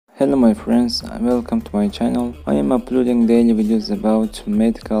Hello my friends, and welcome to my channel. I am uploading daily videos about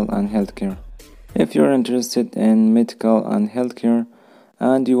medical and healthcare. If you're interested in medical and healthcare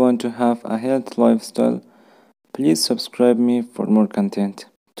and you want to have a healthy lifestyle, please subscribe me for more content.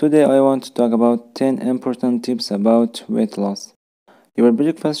 Today I want to talk about 10 important tips about weight loss. Your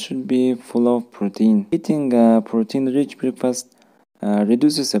breakfast should be full of protein. Eating a protein-rich breakfast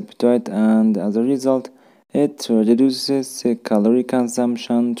reduces appetite, and as a result, it reduces calorie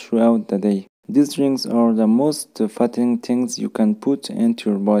consumption throughout the day. These drinks are the most fattening things you can put into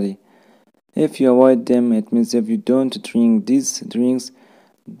your body. If you avoid them, it means if you don't drink these drinks,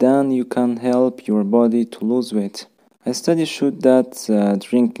 then you can help your body to lose weight. A study showed that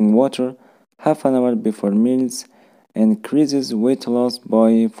drinking water half an hour before meals increases weight loss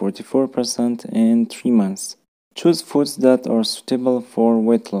by 44% in 3 months. Choose foods that are suitable for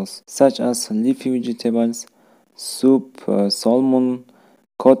weight loss, such as leafy vegetables, soup, salmon,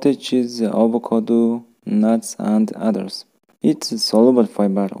 cottage cheese, avocado, nuts, and others. Eat soluble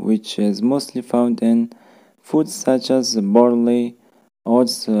fiber, which is mostly found in foods such as barley,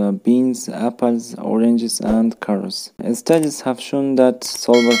 oats, beans, apples, oranges, and carrots. Studies have shown that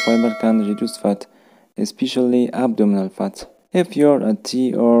soluble fiber can reduce fat, especially abdominal fat. If you're a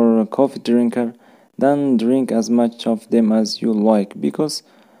tea or a coffee drinker, then drink as much of them as you like, because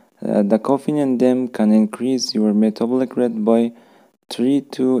the caffeine in them can increase your metabolic rate by 3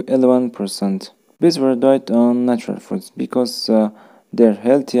 to 11%. Base your diet on natural foods because they're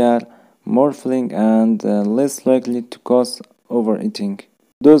healthier, more filling, and less likely to cause overeating.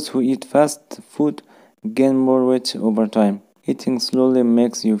 Those who eat fast food gain more weight over time. Eating slowly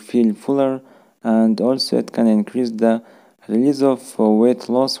makes you feel fuller, and also it can increase the release of weight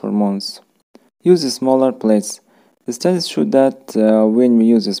loss hormones. Use smaller plates. The studies show that when we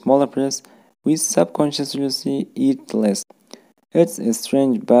use smaller plates, we subconsciously eat less. It's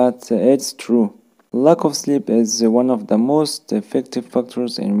strange, but it's true. Lack of sleep is one of the most effective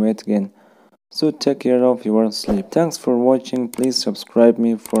factors in weight gain, so take care of your sleep. Thanks for watching. Please subscribe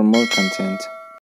me for more content.